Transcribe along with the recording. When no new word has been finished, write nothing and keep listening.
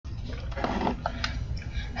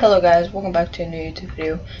Hello guys, welcome back to a new YouTube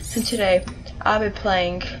video. So today I'll be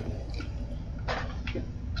playing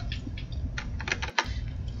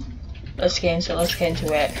let's get into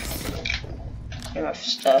it. Get my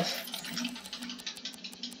stuff.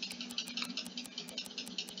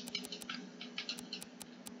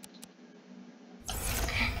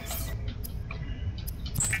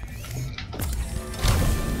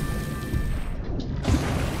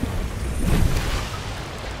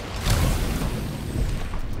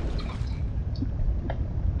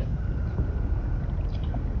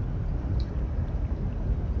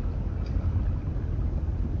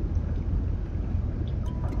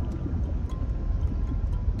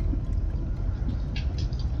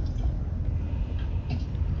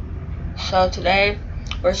 So today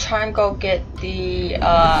we're trying to go get the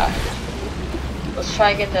let's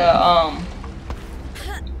try to get the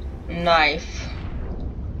knife.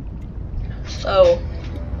 So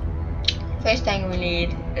first thing we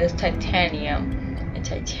need is titanium. And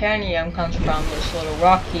titanium comes from those little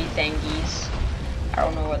rocky thingies. I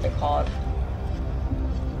don't know what they're called.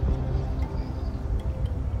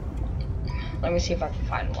 Let me see if I can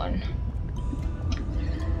find one.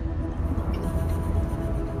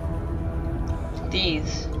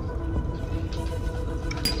 These.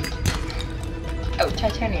 Oh,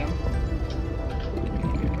 titanium.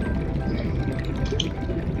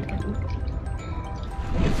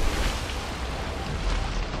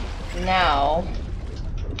 Now,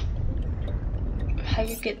 how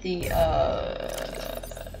you get the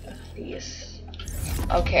these?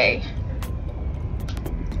 Okay.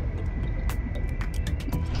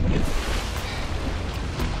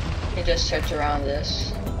 You just search around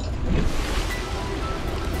this.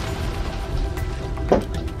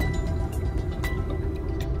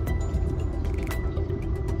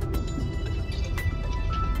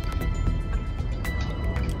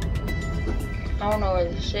 I don't know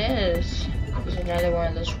what this is. There's another one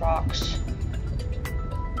of those rocks.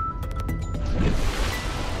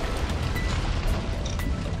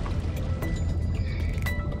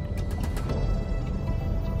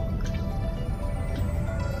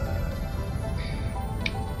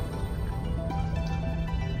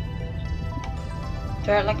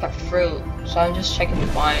 They're like a fruit, so I'm just checking the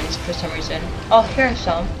vines for some reason. Oh, here's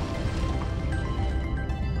some.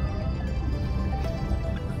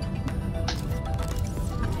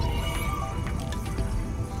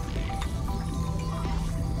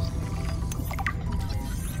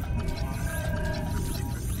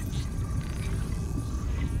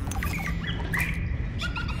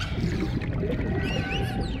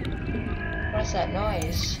 What's that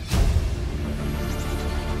noise?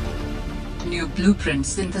 New blueprint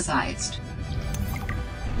synthesized.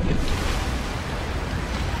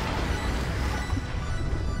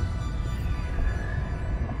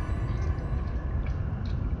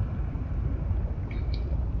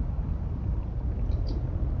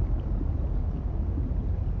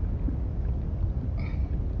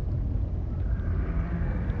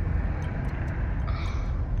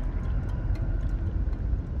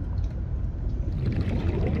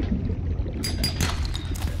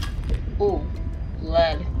 Ooh,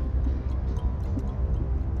 lead.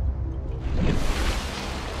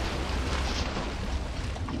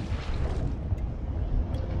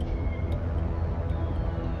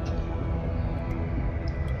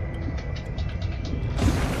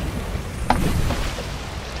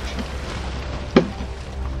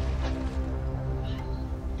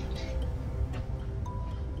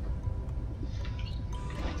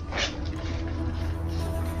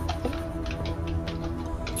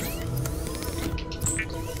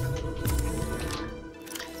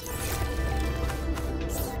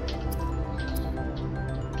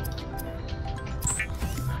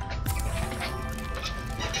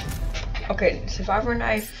 Okay, survivor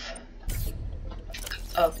knife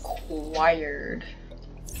acquired.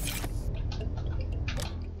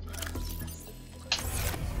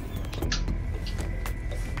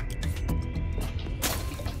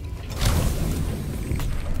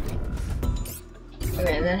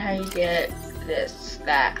 Okay, and then how you get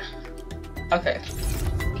that. Okay.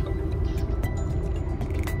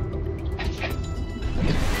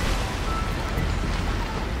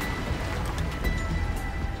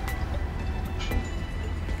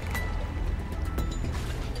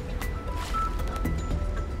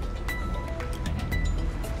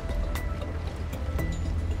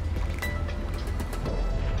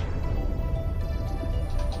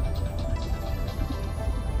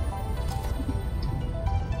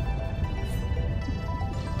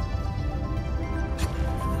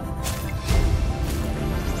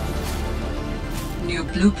 New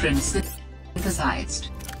blueprint synthesized.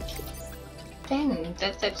 Dang,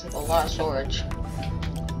 that takes up a lot of storage.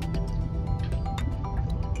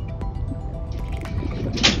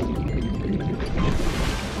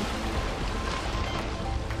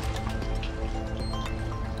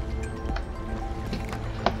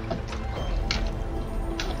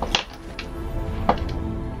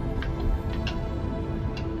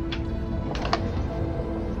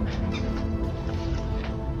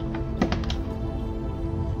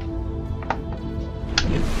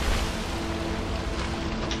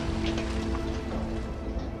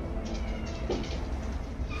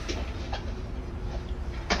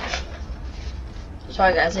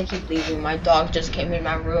 Sorry guys, I keep leaving. My dog just came in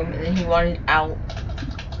my room and then he wanted out.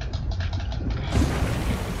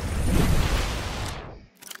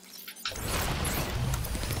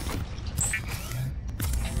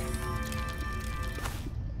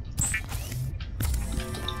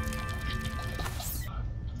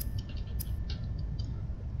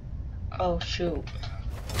 Oh shoot.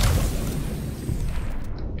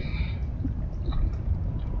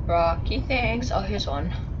 Rocky things. Oh, here's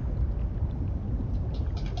one.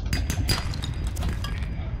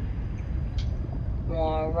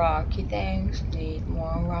 More rocky things. Need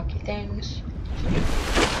more rocky things.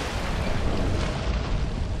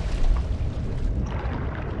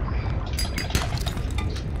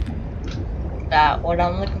 That what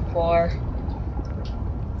I'm looking for.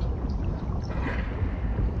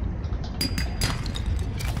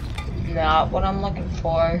 Not what I'm looking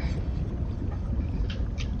for.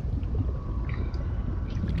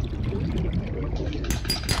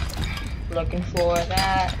 Looking for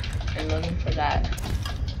that and looking for that.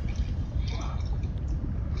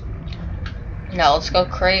 Now let's go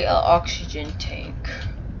create an oxygen tank.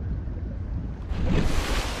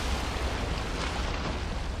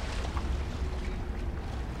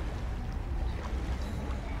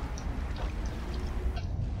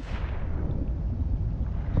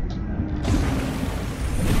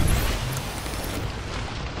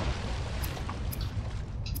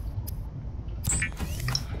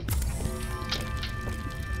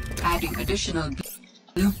 Adding additional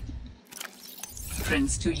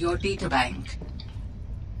blueprints to your databank.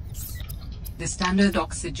 The standard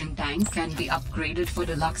oxygen tank can be upgraded for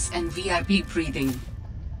deluxe and VIP breathing.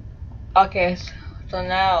 Okay, so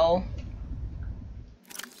now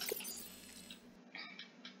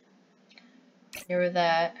get rid of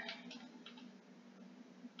that.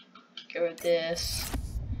 Get rid of this.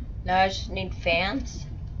 Now I just need fans,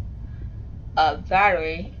 a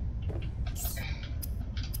battery,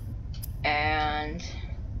 and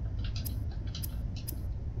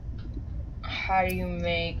how do you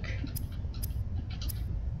make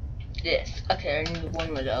this? Okay, I need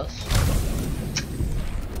one of those.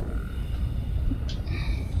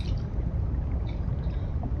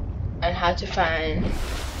 And how to find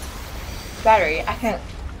battery. I can't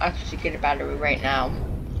actually get a battery right now.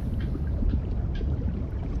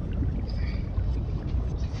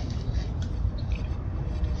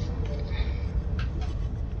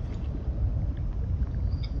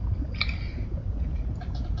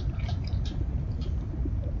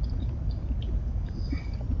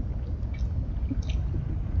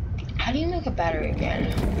 How do you make a battery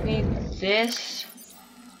again? I need this.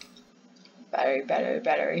 Battery, battery,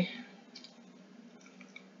 battery.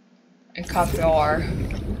 And copper ore.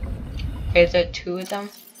 Is there two of them?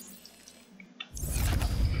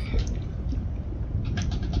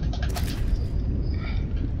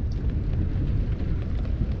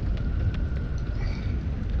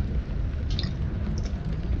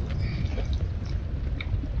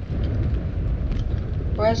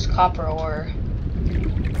 Where's copper ore?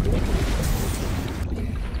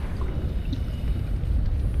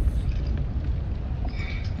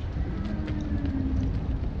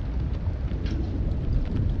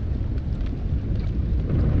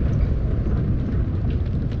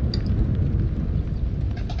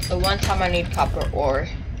 So one time I need copper ore.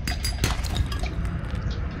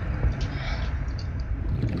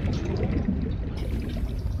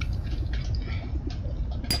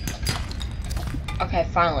 Okay,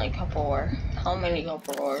 finally, copper ore. How many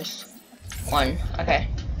copper ores? One. Okay.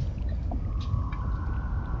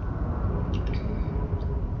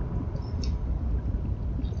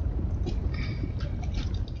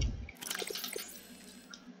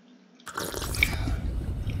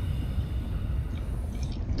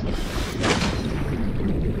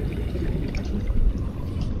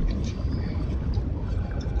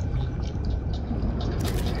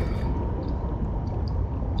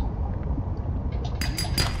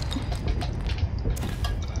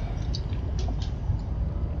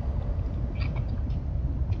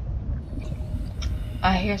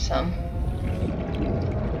 I hear some.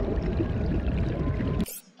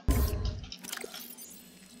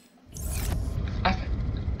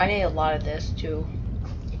 I need a lot of this too.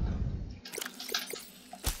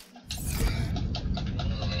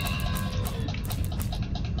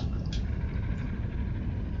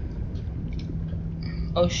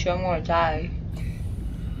 Oh shit, I'm gonna die.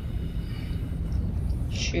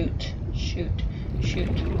 Shoot, shoot, shoot,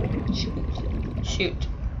 shoot, shoot.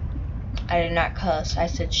 I did not cuss, I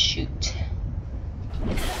said shoot.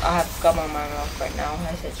 I have gum on my mouth right now,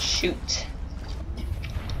 I said shoot.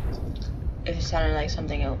 If it sounded like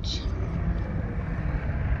something else.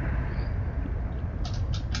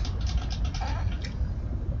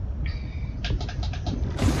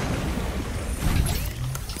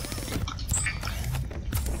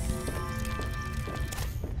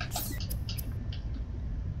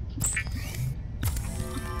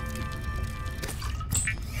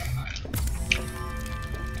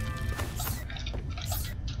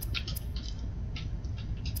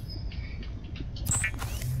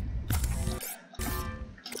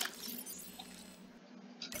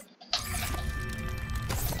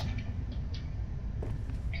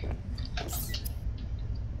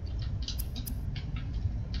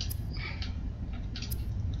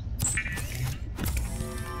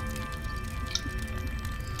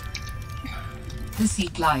 The Sea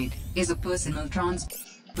Glide is a personal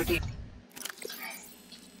transportation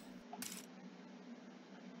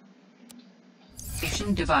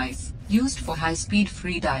device used for high-speed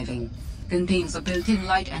freediving. Contains a built-in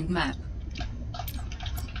light and map.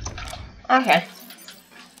 Okay.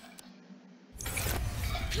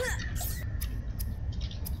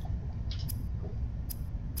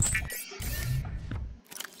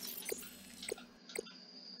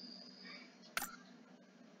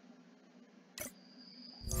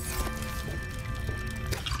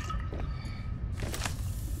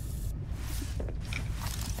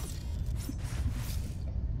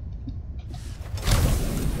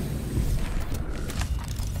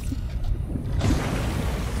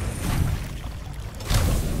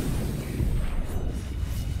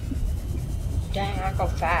 Dang, I go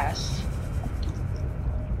fast.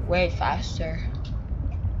 Way faster.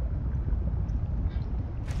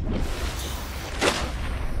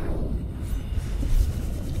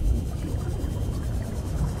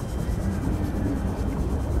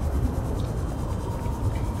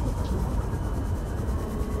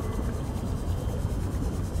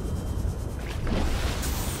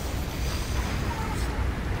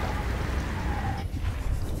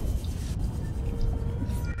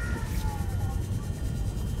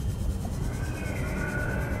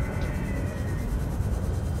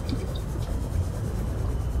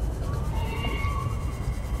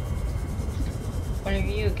 One of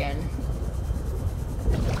you again.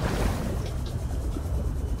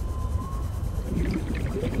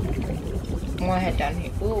 I'm gonna head down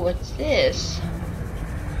here. Ooh, what's this?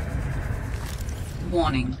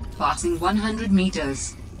 Warning, passing 100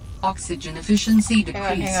 meters. Oxygen efficiency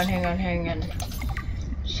decreased. Hang on.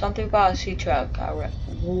 Something about a sea truck.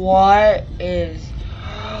 What is...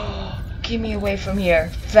 Get me away from here.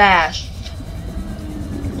 Fast.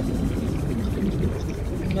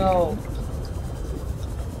 No.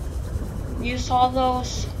 You saw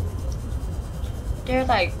those? They're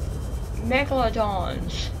like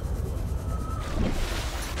megalodons.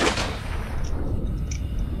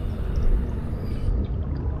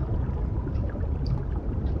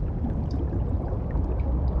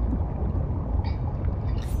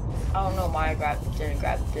 I don't know why I didn't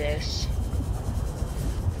grab this.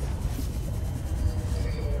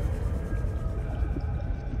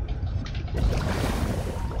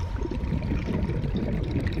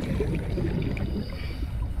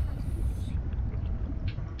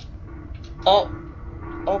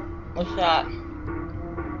 Oh, what's that?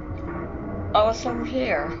 Oh, it's over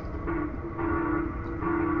here.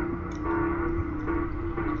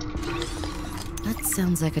 That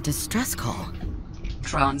sounds like a distress call.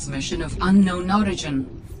 Transmission of unknown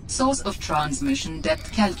origin. Source of transmission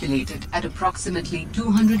depth calculated at approximately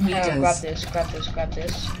 200 meters. Hang on, grab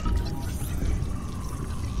this.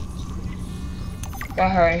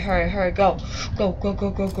 Hurry, go. Go.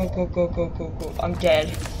 I'm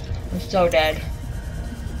dead. I'm so dead.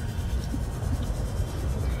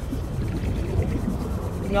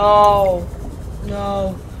 No.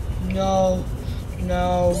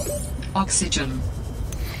 Oxygen.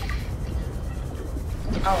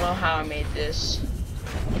 I don't know how I made this.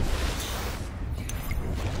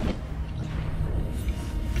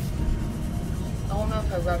 I don't know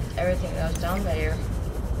if I rubbed everything that was down there.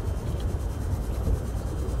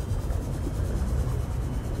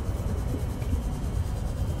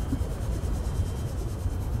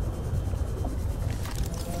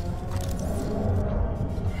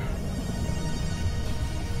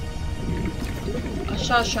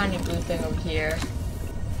 saw a shiny blue thing over here.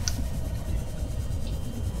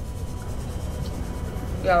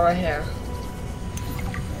 Yeah, right here.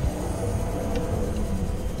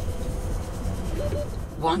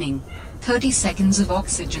 Warning. 30 seconds of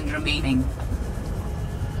oxygen remaining.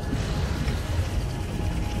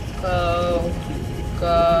 Go.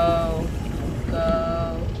 Go.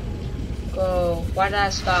 Go. Go. Why did I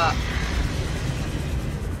stop?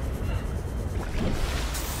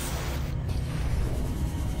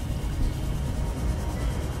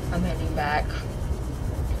 I'm heading back.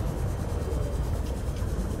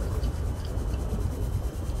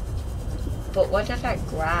 But what did I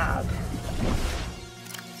grab?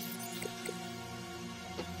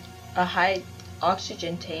 A high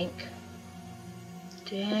oxygen tank.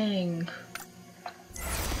 Dang.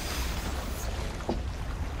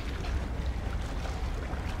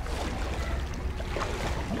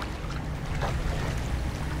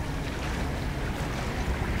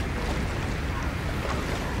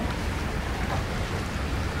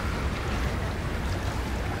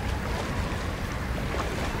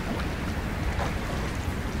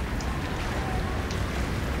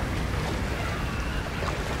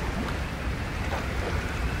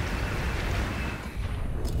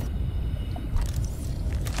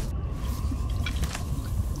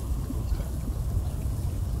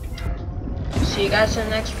 See you guys in the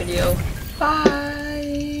next video. Bye.